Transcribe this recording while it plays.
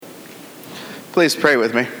Please pray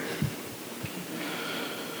with me.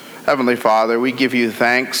 Heavenly Father, we give you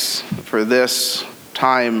thanks for this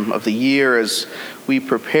time of the year as we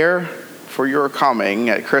prepare for your coming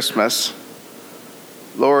at Christmas.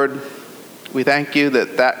 Lord, we thank you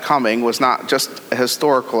that coming was not just a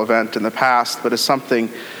historical event in the past, but is something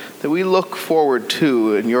that we look forward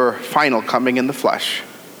to in your final coming in the flesh.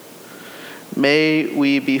 May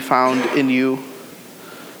we be found in you,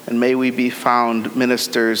 and may we be found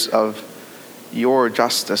ministers of your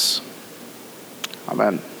justice.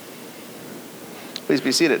 Amen. Please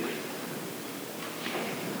be seated.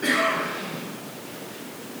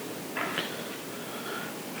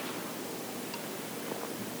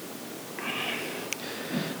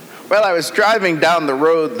 Well, I was driving down the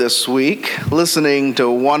road this week, listening to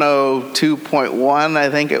 102.1, I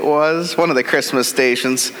think it was, one of the Christmas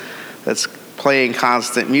stations that's playing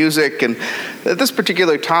constant music. And at this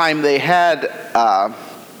particular time, they had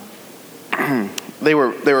they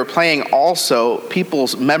were playing also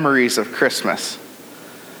people's memories of Christmas.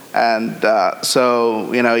 And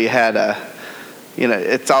so you had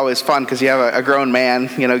it's always fun because you have a grown man,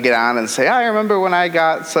 get on and say, I remember when I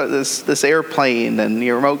got this airplane and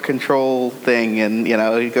your remote control thing, and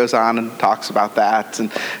he goes on and talks about that,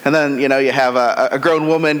 and then you have a grown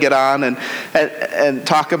woman get on and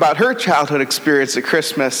talk about her childhood experience at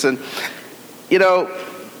Christmas, and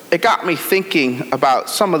it got me thinking about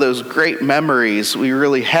some of those great memories we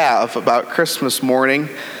really have about Christmas morning,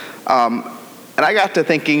 and I got to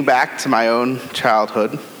thinking back to my own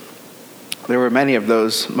childhood. There were many of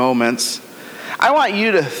those moments. I want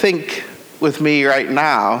you to think with me right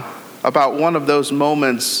now about one of those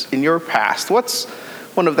moments in your past. What's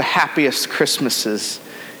one of the happiest Christmases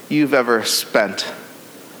you've ever spent?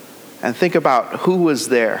 And think about who was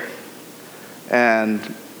there. And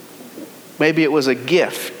maybe it was a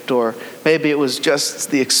gift, or maybe it was just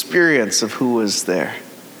the experience of who was there.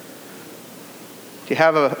 Do you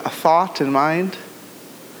have a thought in mind?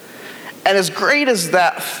 And as great as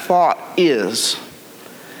that thought is,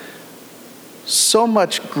 so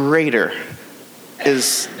much greater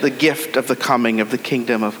is the gift of the coming of the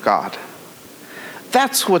kingdom of God.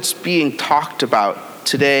 That's what's being talked about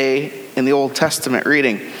today in the Old Testament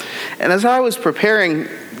reading. And as I was preparing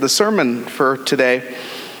the sermon for today,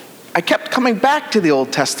 I kept coming back to the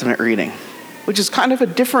Old Testament reading, which is kind of a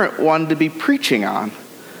different one to be preaching on.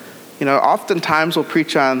 Oftentimes we'll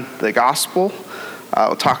preach on the gospel.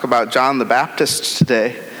 We'll talk about John the Baptist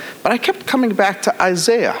today, but I kept coming back to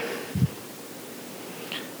Isaiah.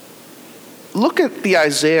 Look at the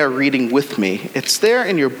Isaiah reading with me. It's there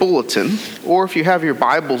in your bulletin, or if you have your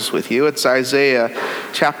Bibles with you, it's Isaiah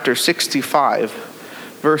chapter 65,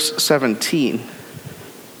 verse 17.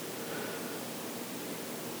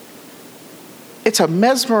 It's a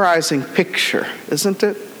mesmerizing picture, isn't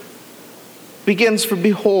it? Begins, for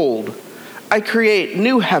behold, I create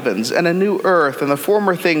new heavens and a new earth, and the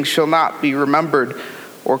former things shall not be remembered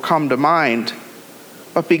or come to mind.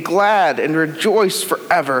 But be glad and rejoice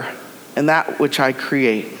forever in that which I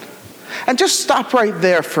create. And just stop right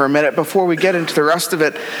there for a minute before we get into the rest of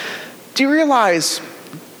it. Do you realize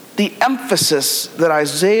the emphasis that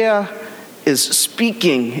Isaiah is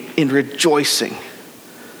speaking in rejoicing?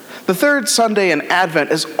 The third Sunday in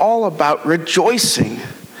Advent is all about rejoicing.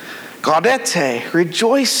 Gaudete,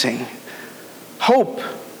 rejoicing. Hope,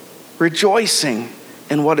 rejoicing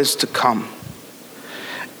in what is to come.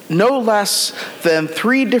 No less than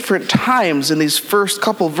 3 different times in these first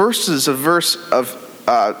couple verses of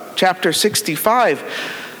chapter 65,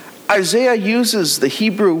 Isaiah uses the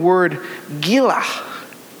Hebrew word gilah,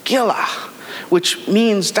 which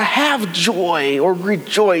means to have joy or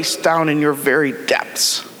rejoice down in your very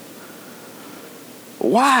depths.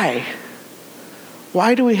 Why?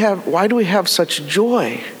 Why do we have such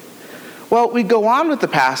joy? Well, we go on with the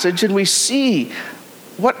passage and we see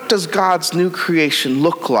what does God's new creation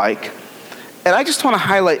look like. And I just want to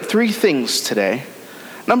highlight 3 things today.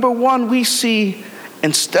 Number 1, we see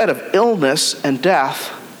instead of illness and death,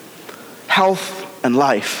 health and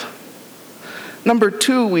life. Number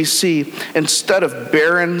 2, we see instead of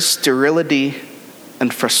barren sterility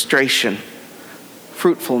and frustration,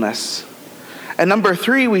 fruitfulness. And number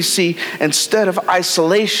 3, we see instead of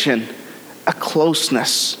isolation, a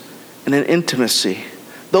closeness and an intimacy.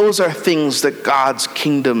 Those are things that God's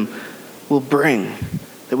kingdom will bring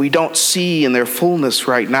that we don't see in their fullness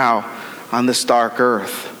right now on this dark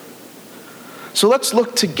earth. So let's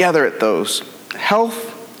look together at those,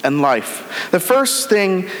 health and life. The first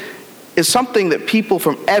thing is something that people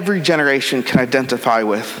from every generation can identify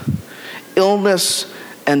with. Illness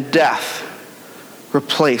and death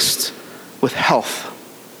replaced with health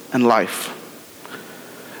and life.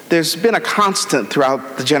 there's been a constant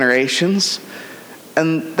throughout the generations,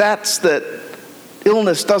 and that's that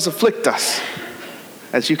illness does afflict us.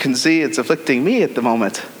 As you can see, it's afflicting me at the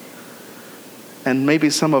moment. And maybe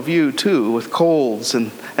some of you too, with colds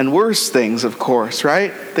and worse things, of course,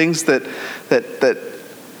 right? Things that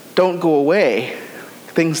don't go away.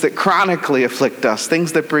 Things that chronically afflict us.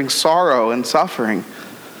 Things that bring sorrow and suffering.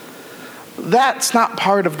 That's not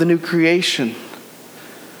part of the new creation.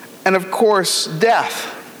 And of course,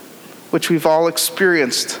 death, which we've all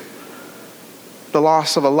experienced, the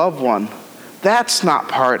loss of a loved one, that's not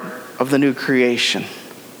part of the new creation.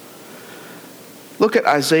 Look at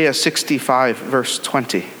Isaiah 65, verse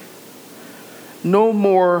 20. No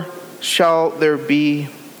more shall there be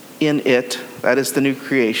in it, that is the new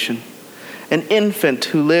creation, an infant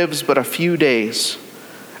who lives but a few days,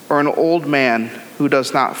 or an old man who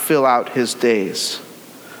does not fill out his days.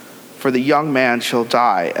 For the young man shall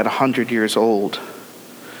die at 100 years old.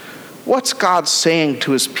 What's God saying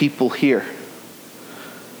to his people here?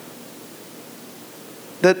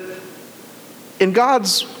 That in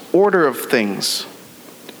God's order of things,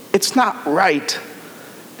 it's not right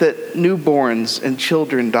that newborns and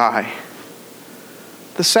children die.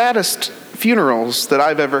 The saddest funerals that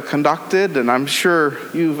I've ever conducted, and I'm sure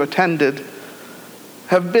you've attended,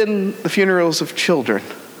 have been the funerals of children.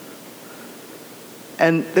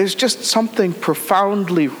 And there's just something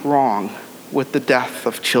profoundly wrong with the death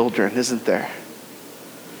of children, isn't there?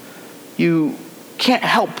 You can't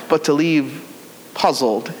help but to leave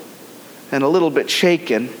puzzled and a little bit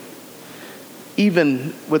shaken,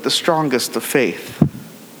 even with the strongest of faith.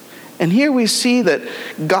 And here we see that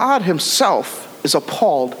God himself is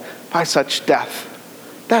appalled by such death.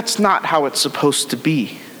 That's not how it's supposed to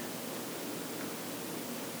be.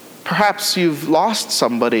 Perhaps you've lost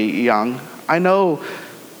somebody young. I know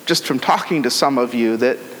just from talking to some of you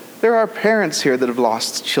that there are parents here that have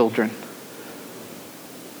lost children.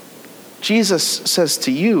 Jesus says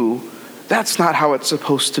to you, that's not how it's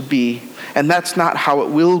supposed to be, and that's not how it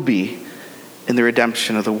will be in the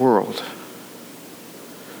redemption of the world.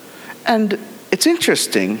 And it's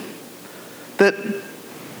interesting that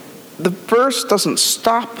the verse doesn't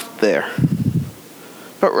stop there,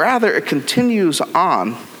 but rather it continues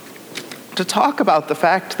on to talk about the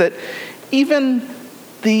fact that even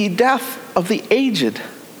the death of the aged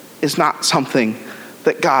is not something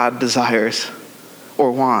that God desires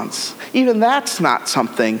or wants. Even that's not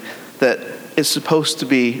something that is supposed to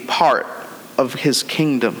be part of his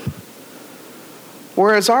kingdom.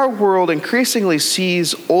 Whereas our world increasingly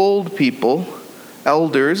sees old people,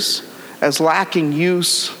 elders, as lacking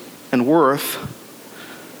use and worth,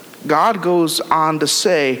 God goes on to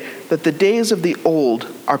say that the days of the old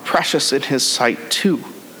are precious in his sight too,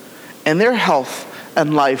 and their health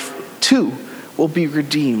and life too will be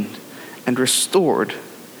redeemed and restored.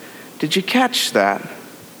 Did you catch that?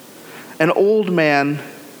 An old man,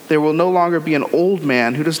 there will no longer be an old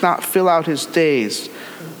man who does not fill out his days,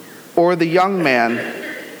 or the young man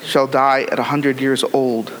shall die at 100 years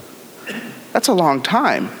old. That's a long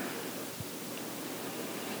time.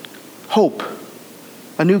 Hope,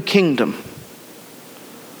 a new kingdom.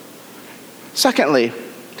 Secondly,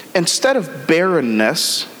 instead of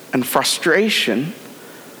barrenness and frustration,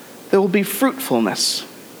 there will be fruitfulness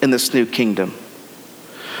in this new kingdom.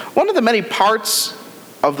 One of the many parts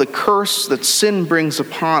of the curse that sin brings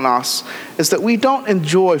upon us is that we don't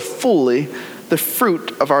enjoy fully the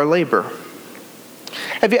fruit of our labor.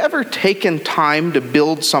 Have you ever taken time to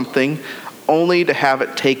build something only to have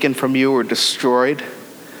it taken from you or destroyed?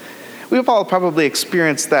 We've all probably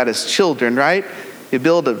experienced that as children, right? You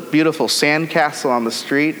build a beautiful sandcastle on the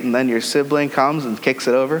street and then your sibling comes and kicks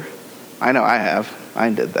it over. I know I have. I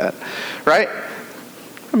did that, right?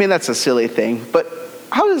 I mean, that's a silly thing, but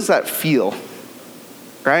how does that feel,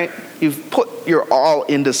 right? You've put your all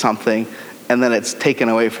into something and then it's taken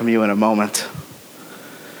away from you in a moment.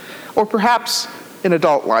 Or perhaps in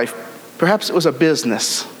adult life, perhaps it was a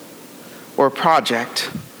business or a project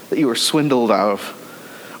that you were swindled out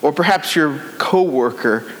of. Or perhaps your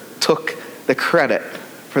coworker took the credit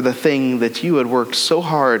for the thing that you had worked so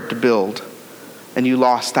hard to build and you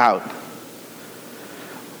lost out.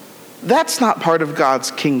 That's not part of God's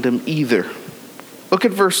kingdom either. Look at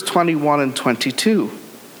verse 21 and 22.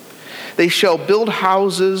 They shall build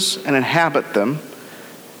houses and inhabit them.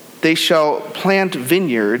 They shall plant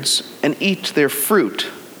vineyards and eat their fruit.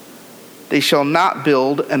 They shall not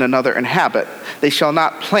build and another inhabit. They shall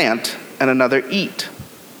not plant and another eat.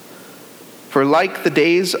 For like the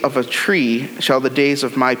days of a tree shall the days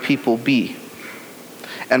of my people be,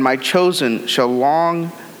 and my chosen shall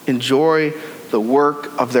long enjoy the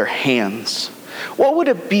work of their hands. What would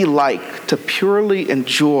it be like to purely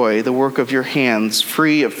enjoy the work of your hands,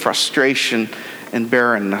 free of frustration and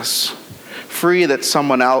barrenness, free that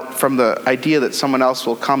someone else, from the idea that someone else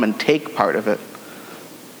will come and take part of it,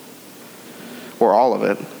 or all of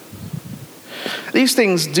it? These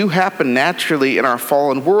things do happen naturally in our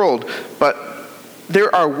fallen world, but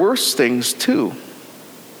there are worse things too.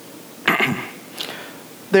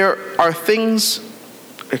 There's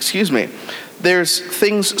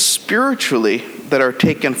things spiritually that are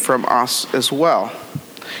taken from us as well.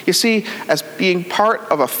 You see, as being part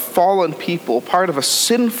of a fallen people, part of a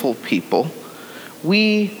sinful people,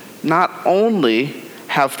 we not only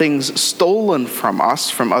have things stolen from us,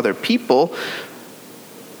 from other people,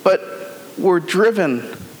 but we're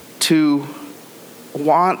driven to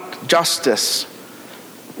want justice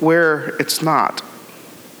where it's not.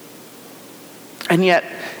 And yet,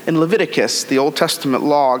 in Leviticus, the Old Testament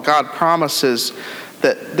law, God promises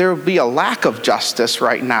that there will be a lack of justice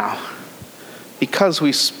right now because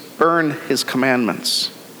we spurn his commandments.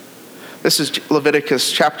 This is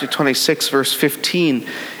Leviticus chapter 26, verse 15.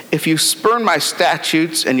 If you spurn my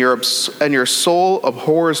statutes and your soul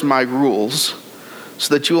abhors my rules,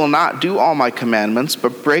 so that you will not do all my commandments,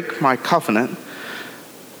 but break my covenant,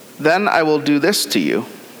 then I will do this to you.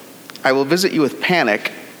 I will visit you with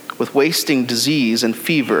panic, with wasting disease and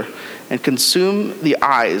fever, and consume the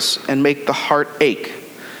eyes and make the heart ache.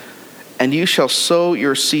 And you shall sow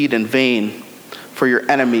your seed in vain, for your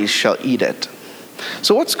enemies shall eat it.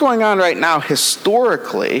 So what's going on right now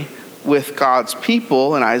historically with God's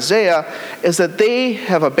people in Isaiah is that they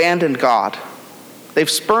have abandoned God. They've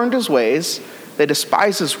spurned his ways. They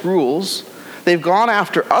despise his rules. They've gone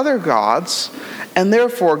after other gods, and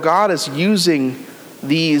therefore God is using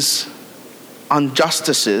these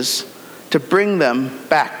injustices to bring them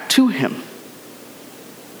back to him.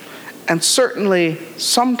 And certainly,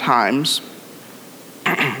 sometimes,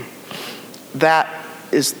 that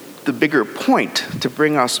is the bigger point, to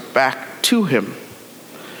bring us back to him.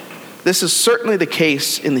 This is certainly the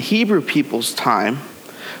case in the Hebrew people's time,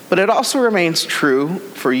 but it also remains true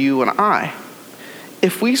for you and I.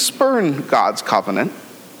 If we spurn God's covenant,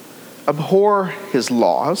 abhor his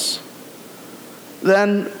laws,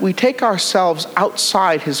 then we take ourselves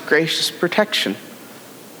outside his gracious protection,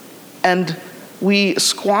 and we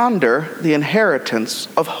squander the inheritance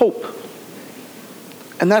of hope.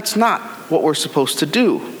 And that's not what we're supposed to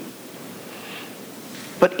do.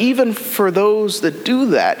 But even for those that do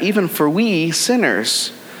that, even for we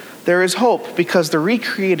sinners, there is hope, because the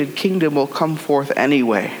recreated kingdom will come forth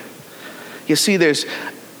anyway. You see, there's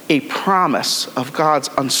a promise of God's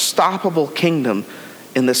unstoppable kingdom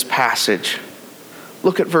in this passage.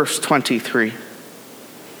 Look at verse 23.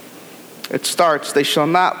 It starts, "They shall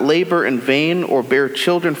not labor in vain or bear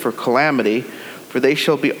children for calamity, for they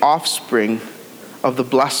shall be offspring of the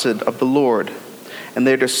blessed of the Lord, and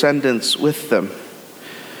their descendants with them.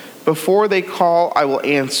 Before they call, I will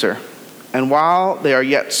answer, and while they are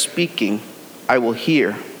yet speaking, I will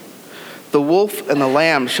hear. The wolf and the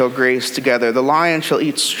lamb shall graze together. The lion shall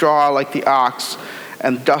eat straw like the ox,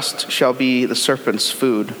 and dust shall be the serpent's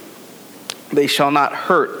food. They shall not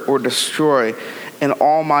hurt or destroy in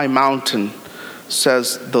all my mountain,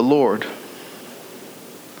 says the Lord."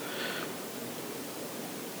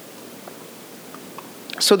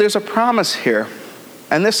 So there's a promise here,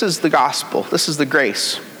 and this is the gospel, this is the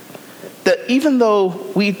grace, that even though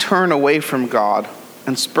we turn away from God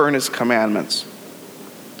and spurn his commandments,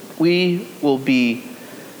 we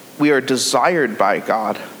are desired by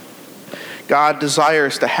God. God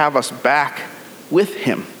desires to have us back with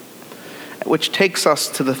him, which takes us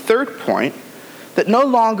to the third point, that no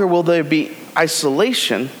longer will there be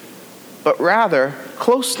isolation, but rather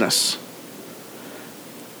closeness.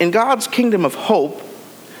 In God's kingdom of hope,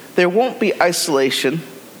 there won't be isolation,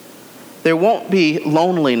 there won't be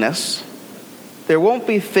loneliness, there won't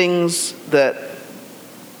be things that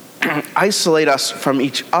isolate us from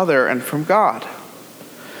each other and from God.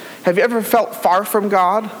 Have you ever felt far from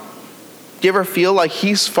God? Do you ever feel like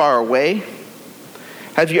he's far away?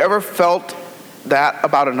 Have you ever felt that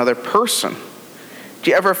about another person?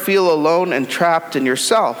 Do you ever feel alone and trapped in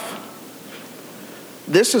yourself?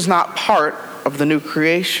 This is not part of the new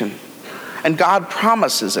creation, and God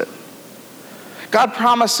promises it. God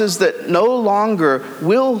promises that no longer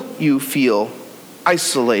will you feel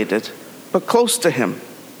isolated, but close to him.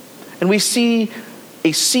 And we see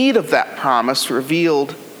a seed of that promise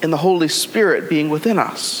revealed in the Holy Spirit being within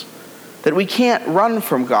us. That we can't run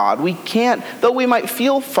from God. We can't, though we might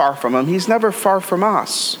feel far from him, he's never far from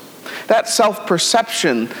us. That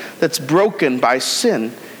self-perception that's broken by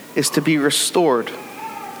sin is to be restored.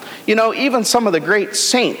 You know, even some of the great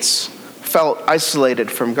saints felt isolated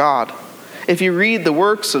from God. If you read the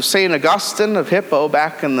works of St. Augustine of Hippo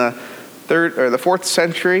back in the 3rd or the 4th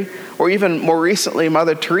century, or even more recently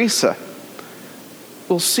Mother Teresa,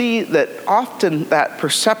 we'll see that often that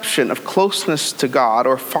perception of closeness to God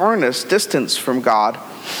or farness, distance from God,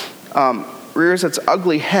 rears its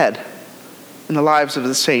ugly head in the lives of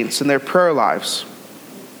the saints, in their prayer lives.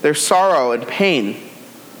 Their sorrow and pain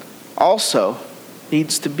also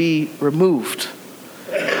needs to be removed.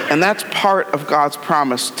 And that's part of God's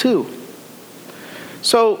promise too.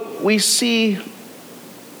 So we see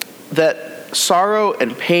that sorrow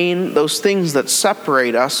and pain, those things that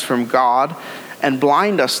separate us from God and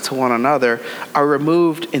blind us to one another, are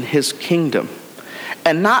removed in His kingdom.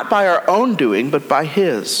 And not by our own doing, but by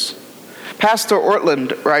His. Pastor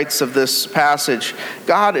Ortland writes of this passage,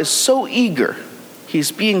 God is so eager.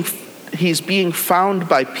 He's being found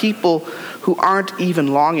by people who aren't even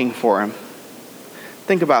longing for Him.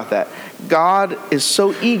 Think about that. God is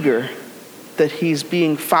so eager that He's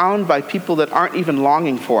being found by people that aren't even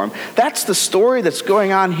longing for Him. That's the story that's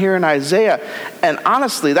going on here in Isaiah. And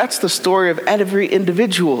honestly, that's the story of every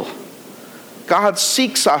individual. God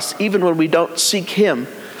seeks us even when we don't seek Him.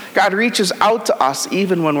 God reaches out to us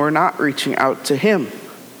even when we're not reaching out to Him.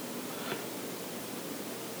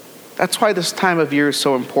 That's why this time of year is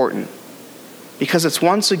so important. Because it's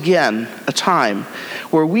once again a time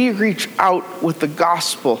where we reach out with the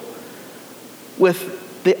gospel,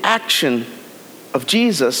 with the action of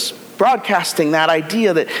Jesus, broadcasting that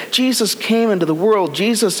idea that Jesus came into the world.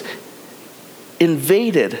 Jesus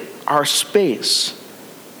invaded our space,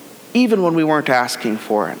 even when we weren't asking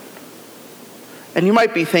for it. And you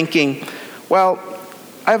might be thinking, well,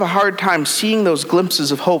 I have a hard time seeing those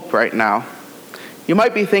glimpses of hope right now. You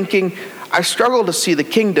might be thinking, I struggle to see the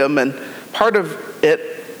kingdom, and part of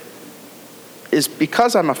it is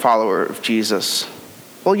because I'm a follower of Jesus.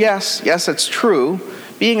 Well, yes, it's true.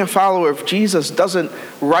 Being a follower of Jesus doesn't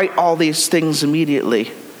right all these things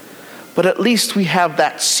immediately. But at least we have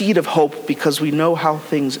that seed of hope because we know how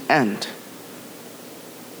things end.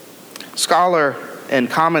 Scholar and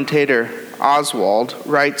commentator Oswald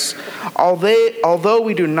writes, although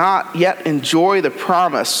we do not yet enjoy the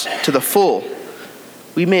promise to the full,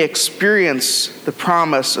 we may experience the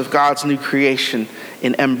promise of God's new creation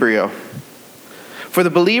in embryo. For the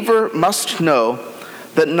believer must know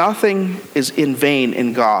that nothing is in vain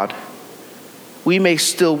in God. We may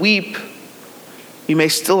still weep. We may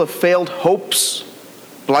still have failed hopes,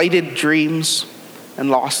 blighted dreams, and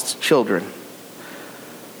lost children.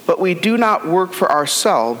 But we do not work for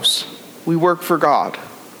ourselves. We work for God.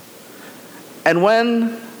 And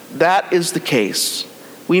when that is the case,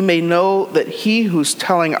 we may know that He who's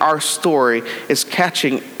telling our story is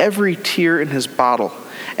catching every tear in His bottle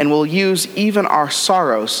and will use even our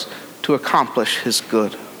sorrows to accomplish His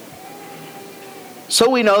good. So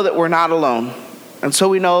we know that we're not alone, and so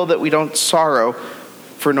we know that we don't sorrow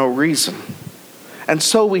for no reason. And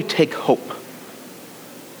so we take hope.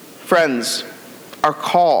 Friends, our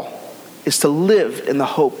call is to live in the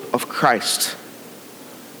hope of Christ.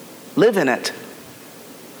 Live in it.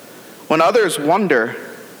 When others wonder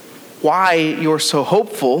why you're so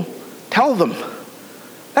hopeful, tell them.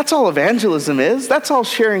 That's all evangelism is. That's all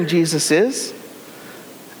sharing Jesus is.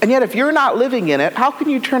 And yet if you're not living in it, how can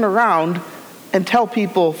you turn around and tell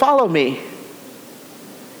people, follow me?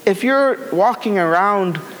 If you're walking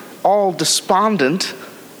around all despondent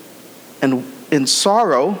and in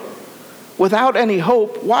sorrow, without any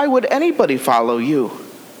hope, why would anybody follow you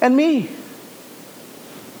and me?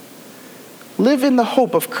 Live in the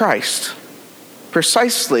hope of Christ,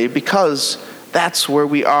 precisely because that's where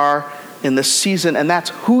we are in this season, and that's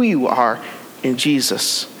who you are in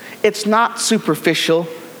Jesus. It's not superficial.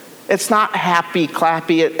 It's not happy,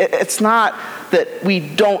 clappy. It's not that we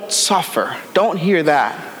don't suffer. Don't hear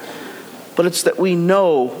that. But it's that we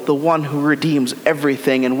know the one who redeems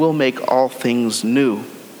everything and will make all things new.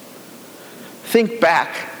 Think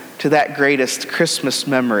back to that greatest Christmas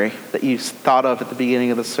memory that you thought of at the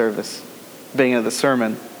beginning of the service, beginning of the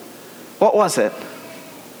sermon. What was it?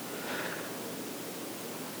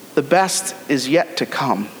 The best is yet to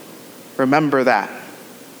come. Remember that.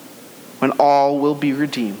 When all will be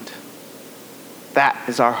redeemed. That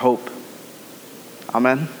is our hope.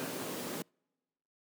 Amen.